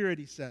one Spirit,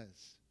 he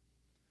says.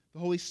 The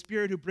Holy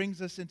Spirit who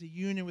brings us into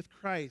union with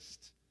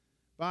Christ.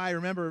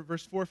 Remember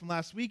verse 4 from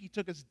last week, he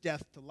took us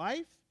death to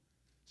life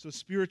So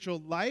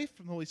spiritual life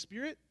from the Holy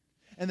Spirit.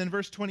 And then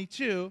verse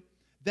 22,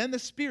 then the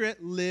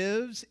Spirit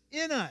lives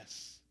in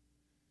us.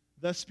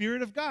 The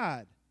Spirit of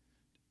God,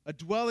 a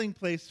dwelling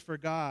place for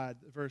God,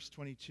 verse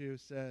 22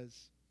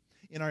 says,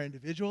 in our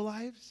individual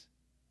lives,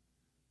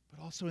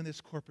 but also in this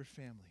corporate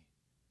family.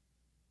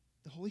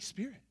 The Holy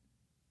Spirit.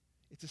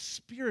 It's a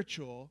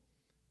spiritual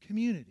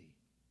community.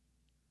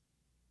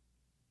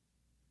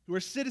 Who are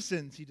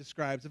citizens, he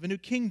describes, of a new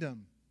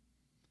kingdom.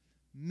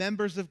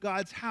 Members of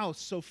God's house,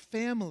 so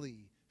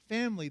family,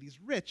 these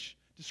rich,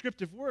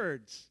 descriptive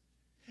words.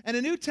 And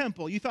a new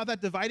temple. You thought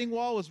that dividing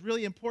wall was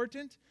really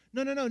important?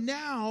 No.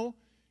 Now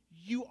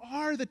you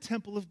are the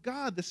temple of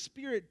God. The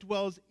Spirit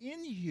dwells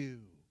in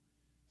you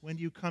when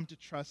you come to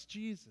trust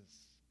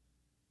Jesus.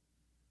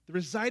 The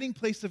residing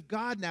place of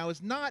God now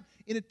is not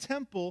in a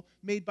temple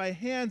made by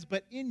hands,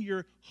 but in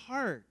your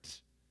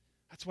heart.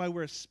 That's why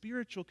we're a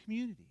spiritual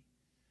community,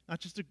 not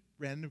just a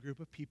random group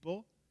of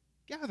people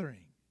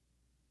gathering.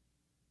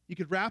 You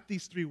could wrap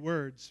these three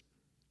words,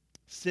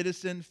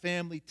 citizen,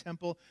 family,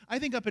 temple, I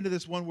think up into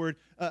this one word,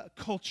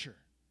 culture.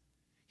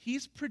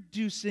 He's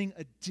producing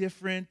a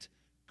different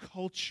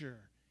culture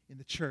in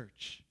the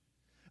church,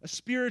 a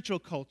spiritual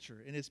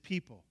culture in his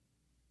people.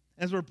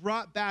 As we're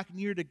brought back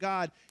near to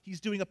God, he's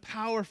doing a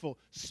powerful,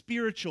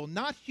 spiritual,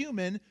 not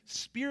human,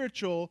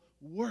 spiritual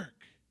work.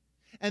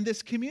 And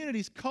this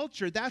community's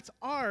culture, that's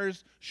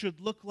ours, should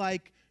look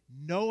like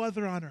no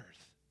other on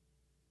earth.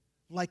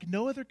 Like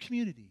no other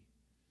community,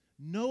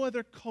 no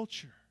other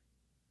culture.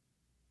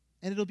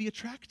 And it'll be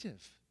attractive.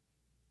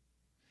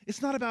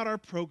 It's not about our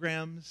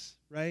programs,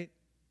 right?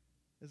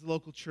 As a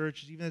local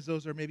church, even as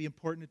those are maybe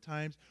important at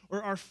times,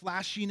 or our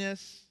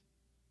flashiness.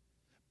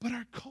 But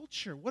our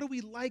culture, what do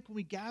we like when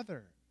we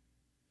gather?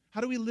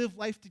 How do we live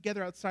life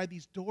together outside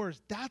these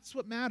doors? That's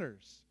what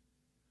matters,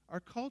 our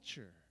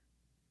culture.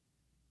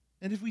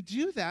 And if we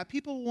do that,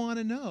 people want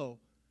to know,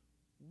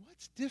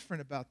 what's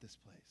different about this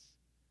place?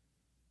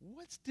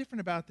 What's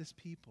different about this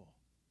people?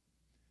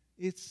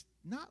 It's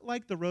not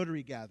like the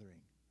Rotary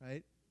gathering,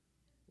 right?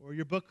 Or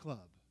your book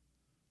club,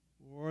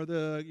 or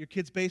your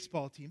kids'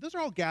 baseball team. Those are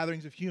all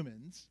gatherings of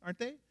humans, aren't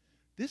they?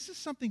 This is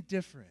something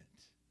different.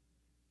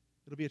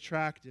 It'll be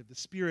attractive. The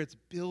Spirit's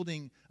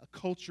building a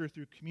culture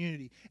through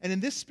community. And in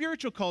this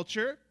spiritual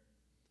culture,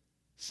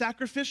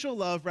 sacrificial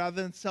love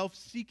rather than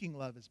self-seeking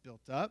love is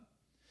built up.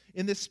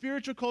 In this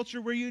spiritual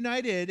culture, we're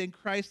united in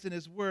Christ and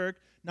his work,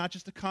 not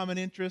just a common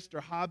interest or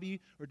hobby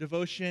or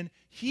devotion.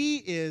 He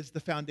is the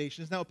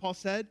foundation. Isn't that what Paul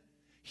said?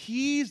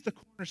 He's the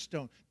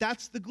cornerstone.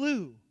 That's the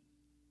glue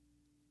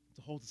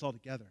to hold us all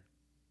together.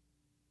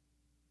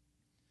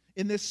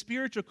 In this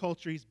spiritual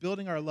culture, he's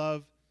building our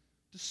love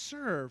to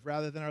serve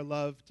rather than our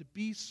love to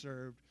be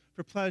served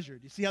for pleasure.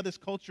 Do you see how this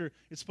culture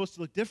is supposed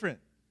to look different?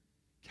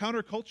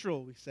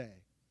 Countercultural, we say.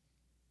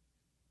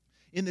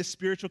 In this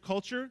spiritual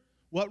culture,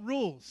 what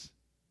rules?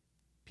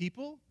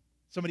 People?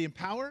 Somebody in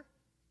power?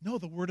 No,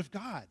 the Word of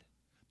God.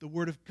 The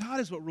Word of God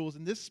is what rules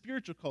in this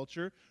spiritual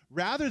culture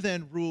rather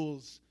than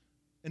rules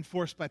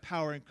enforced by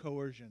power and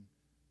coercion,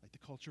 like the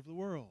culture of the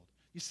world.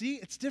 You see,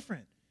 it's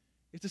different.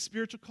 It's a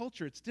spiritual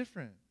culture. It's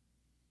different.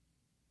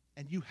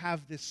 And you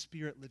have this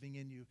Spirit living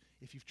in you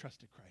if you've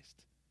trusted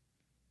Christ.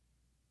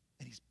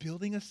 And he's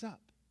building us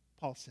up,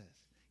 Paul says.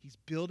 He's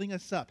building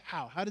us up.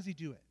 How? How does he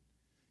do it?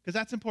 Because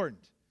that's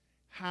important.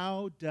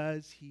 How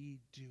does he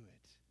do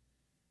it?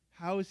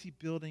 How is he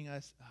building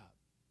us up?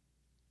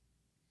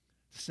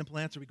 It's a simple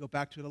answer. We go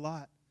back to it a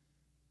lot.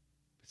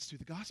 It's through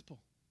the gospel.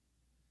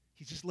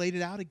 He's just laid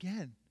it out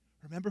again.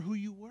 Remember who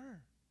you were.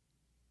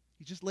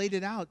 He just laid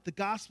it out. The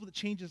gospel that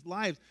changes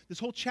lives. This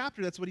whole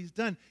chapter, that's what he's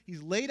done.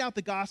 He's laid out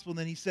the gospel, and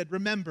then he said,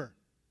 remember.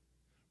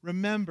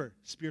 Remember,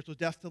 spiritual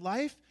death to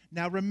life.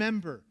 Now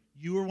remember,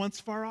 you were once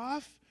far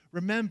off.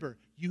 Remember,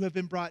 you have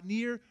been brought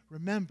near.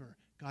 Remember,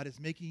 God is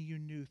making you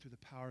new through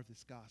the power of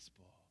this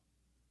gospel.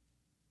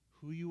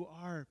 Who you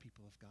are,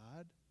 people of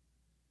God.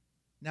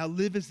 Now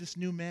live as this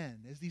new man,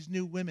 as these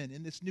new women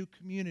in this new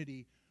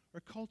community or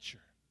culture.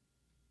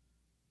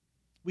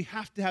 We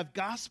have to have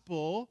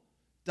gospel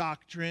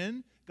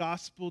doctrine,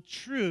 gospel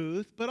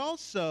truth, but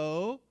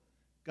also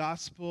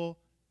gospel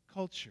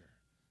culture,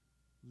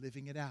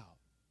 living it out.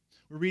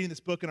 We're reading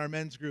this book in our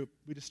men's group.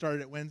 We just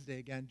started it Wednesday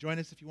again. Join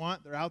us if you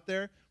want. They're out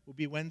there. We'll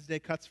be Wednesday,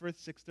 Cutsforth,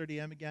 6:30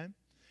 a.m. again.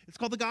 It's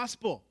called The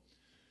Gospel.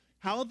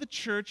 How the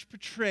church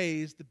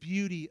portrays the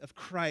beauty of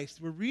Christ.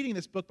 We're reading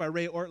this book by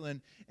Ray Ortlund,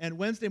 and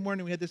Wednesday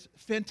morning we had this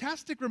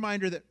fantastic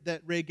reminder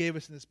that Ray gave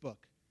us in this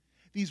book.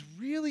 These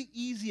really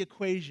easy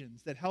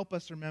equations that help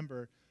us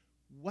remember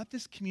what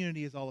this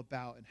community is all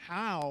about and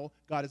how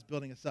God is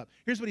building us up.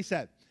 Here's what he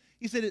said.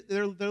 He said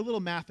they're little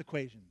math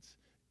equations.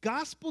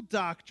 Gospel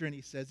doctrine,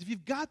 he says, if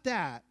you've got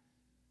that,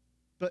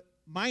 but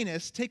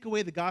take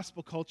away the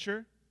gospel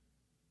culture,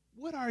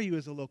 what are you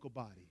as a local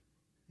body?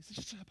 It's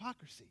just a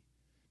hypocrisy.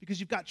 Because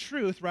you've got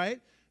truth, right?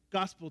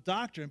 Gospel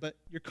doctrine, but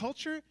your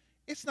culture,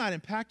 it's not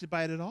impacted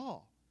by it at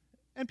all.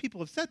 And people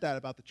have said that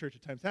about the church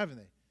at times, haven't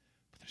they?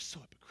 But they're so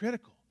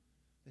hypocritical.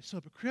 They're so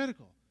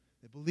hypocritical.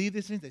 They believe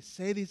these things, they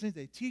say these things,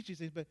 they teach these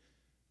things, but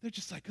they're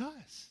just like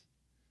us.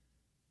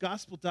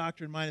 Gospel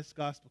doctrine minus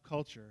gospel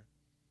culture,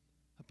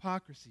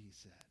 hypocrisy, he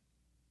said.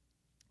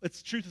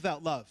 It's truth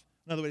without love.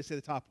 Another way to say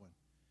the top one.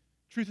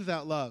 Truth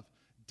without love.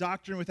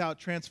 Doctrine without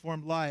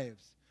transformed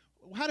lives.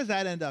 How does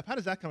that end up? How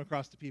does that come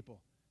across to people?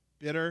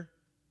 Bitter,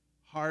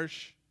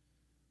 harsh,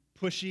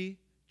 pushy,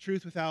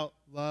 truth without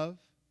love.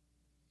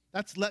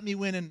 That's let me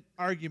win an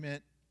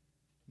argument,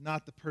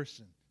 not the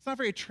person. It's not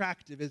very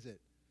attractive, is it?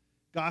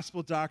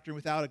 Gospel doctrine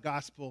without a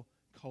gospel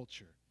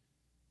culture.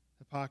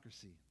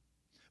 Hypocrisy.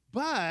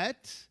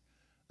 But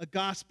a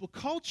gospel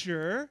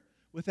culture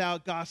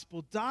without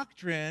gospel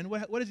doctrine,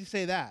 what does he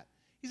say that?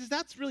 He says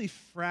that's really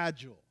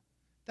fragile.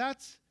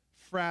 That's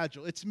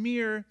fragile. It's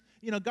mere,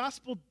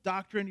 gospel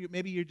doctrine,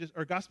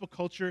 or gospel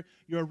culture,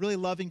 you're a really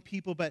loving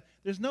people, but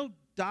there's no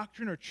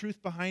doctrine or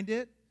truth behind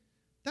it.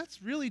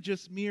 That's really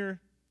just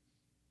mere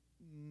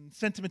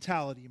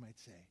sentimentality, you might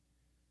say.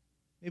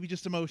 Maybe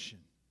just emotion.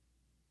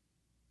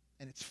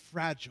 And it's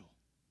fragile.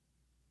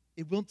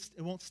 It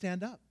won't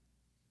stand up.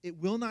 It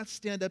will not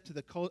stand up to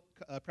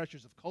the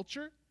pressures of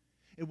culture.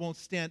 It won't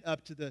stand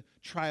up to the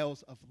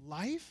trials of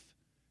life.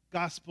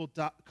 Gospel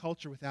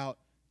culture without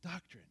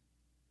doctrine.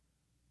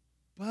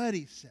 But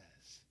he says,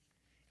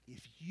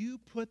 if you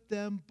put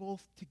them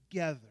both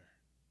together,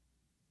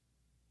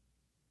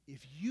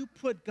 if you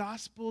put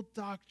gospel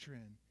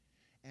doctrine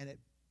and it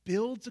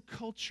builds a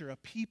culture, a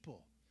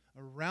people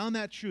around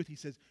that truth, he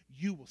says,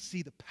 you will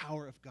see the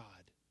power of God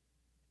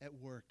at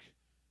work.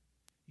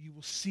 You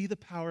will see the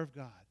power of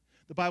God.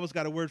 The Bible's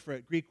got a word for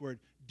it, Greek word,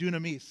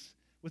 dunamis.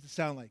 What's it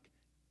sound like?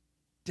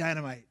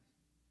 Dynamite.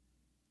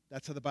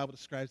 That's how the Bible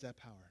describes that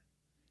power.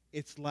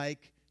 It's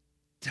like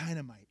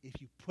dynamite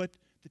if you put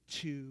the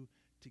two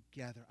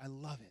together. I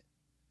love it.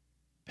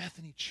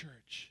 Bethany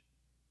Church.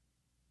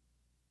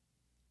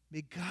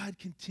 May God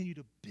continue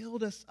to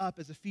build us up,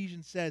 as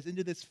Ephesians says,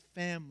 into this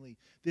family,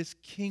 this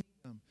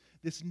kingdom,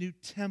 this new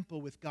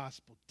temple with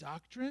gospel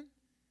doctrine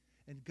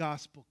and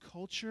gospel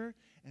culture,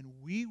 and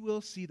we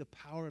will see the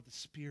power of the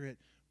Spirit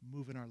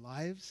move in our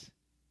lives,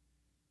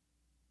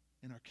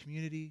 in our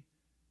community,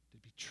 to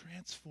be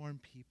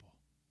transformed people.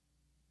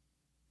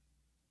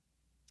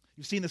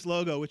 You've seen this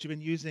logo, which you've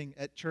been using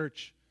at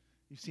church.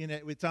 You've seen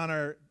it. It's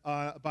on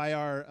by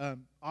our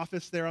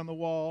office there on the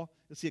wall.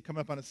 You'll see it come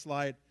up on a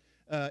slide.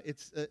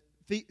 It's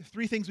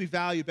three things we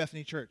value at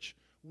Bethany Church.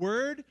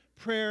 Word,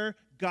 prayer,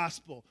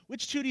 gospel.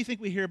 Which two do you think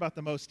we hear about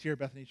the most here at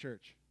Bethany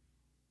Church?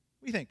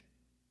 What do you think?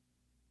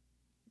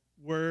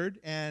 Word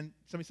and,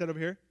 somebody said over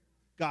here,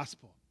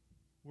 gospel.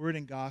 Word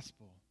and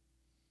gospel.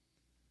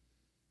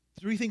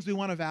 Three things we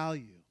want to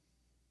value.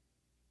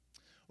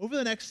 Over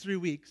the next 3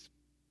 weeks,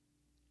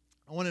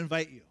 I want to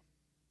invite you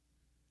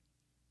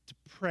to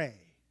pray,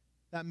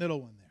 that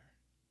middle one there,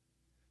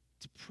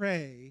 to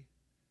pray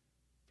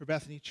for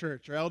Bethany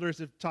Church. Our elders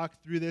have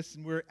talked through this,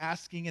 and we're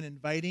asking and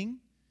inviting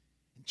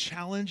and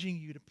challenging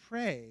you to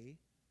pray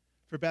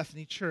for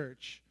Bethany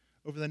Church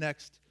over the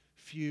next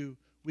few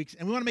weeks.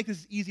 And we want to make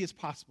this as easy as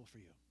possible for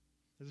you.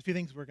 There's a few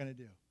things we're going to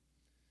do.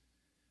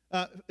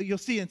 You'll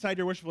see inside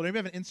your worship folder, do you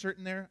have an insert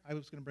in there? I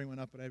was going to bring one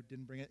up, but I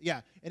didn't bring it. Yeah,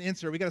 an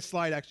insert. We got a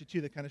slide, actually,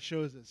 too, that kind of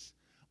shows us.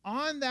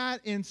 On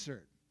that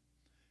insert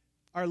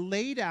are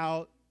laid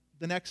out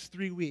the next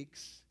 3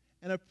 weeks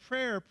and a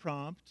prayer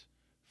prompt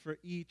for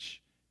each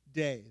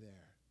day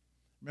there.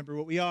 Remember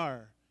what we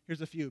are.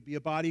 Here's a few. Be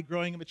a body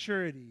growing in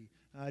maturity.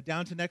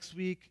 Down to next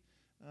week,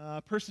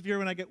 persevere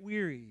when I get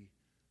weary.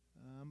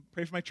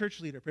 Pray for my church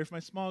leader. Pray for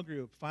my small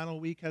group. Final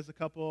week has a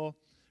couple.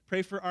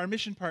 Pray for our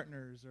mission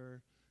partners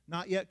or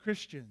not yet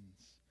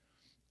Christians.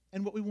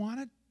 And what we want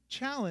to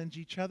challenge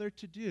each other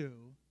to do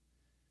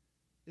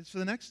is for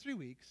the next 3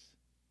 weeks,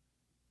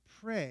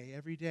 pray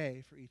every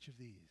day for each of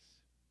these.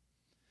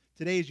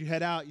 Today, as you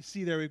head out, you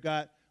see there we've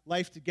got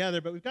Life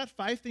Together, but we've got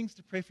 5 things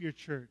to pray for your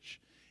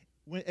church.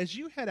 As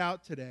you head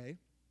out today,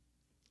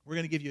 we're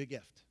going to give you a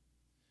gift.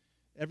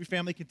 Every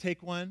family can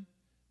take one,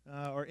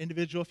 or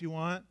individual if you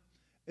want.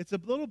 It's a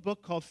little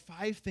book called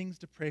 5 Things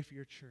to Pray for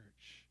Your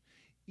Church.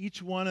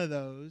 Each one of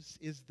those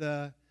is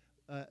the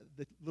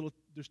little,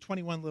 there's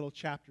 21 little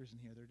chapters in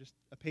here. They're just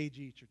a page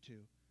each or 2.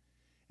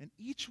 And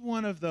each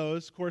one of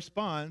those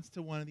corresponds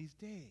to one of these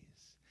days.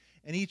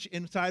 And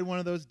inside one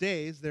of those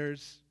days,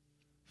 there's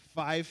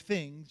 5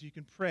 things you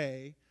can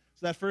pray.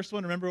 So that first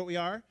one, remember what we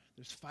are?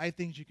 There's 5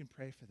 things you can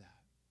pray for that.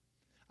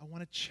 I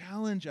want to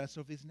challenge us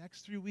over these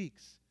next 3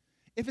 weeks.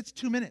 If it's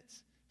 2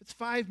 minutes, if it's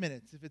 5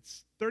 minutes, if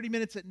it's 30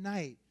 minutes at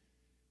night,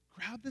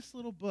 grab this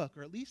little book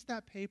or at least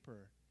that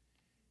paper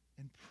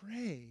and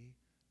pray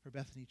for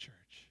Bethany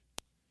Church.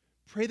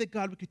 Pray that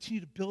God would continue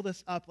to build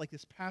us up like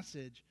this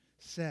passage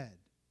said.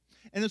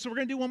 And so we're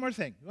going to do one more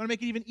thing. We want to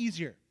make it even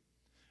easier.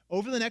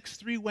 Over the next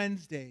 3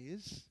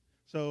 Wednesdays,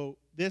 so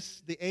the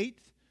 8th,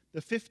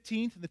 the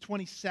 15th, and the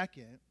 22nd,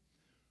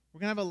 we're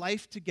going to have a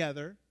Life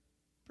Together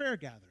prayer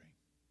gathering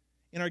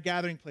in our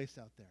gathering place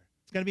out there.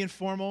 It's going to be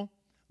informal,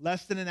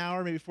 less than an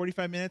hour, maybe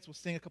 45 minutes. We'll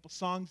sing a couple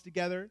songs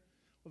together.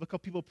 We'll have a couple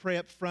people pray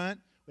up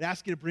front. We'd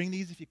ask you to bring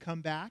these if you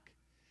come back.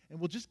 And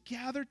we'll just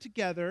gather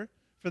together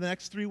for the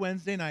next 3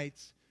 Wednesday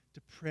nights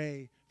to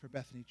pray for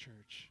Bethany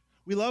Church.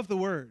 We love the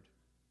Word.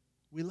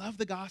 We love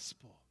the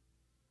gospel.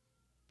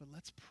 But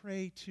let's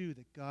pray, too,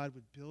 that God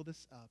would build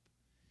us up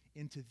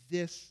into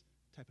this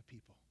type of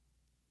people.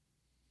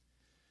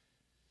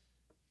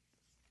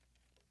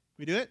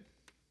 We do it?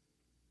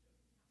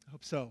 I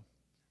hope so.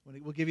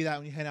 We'll give you that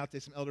when you head out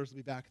there. Some elders will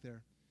be back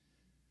there.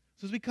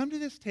 So as we come to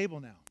this table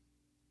now,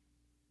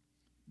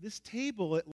 this table, it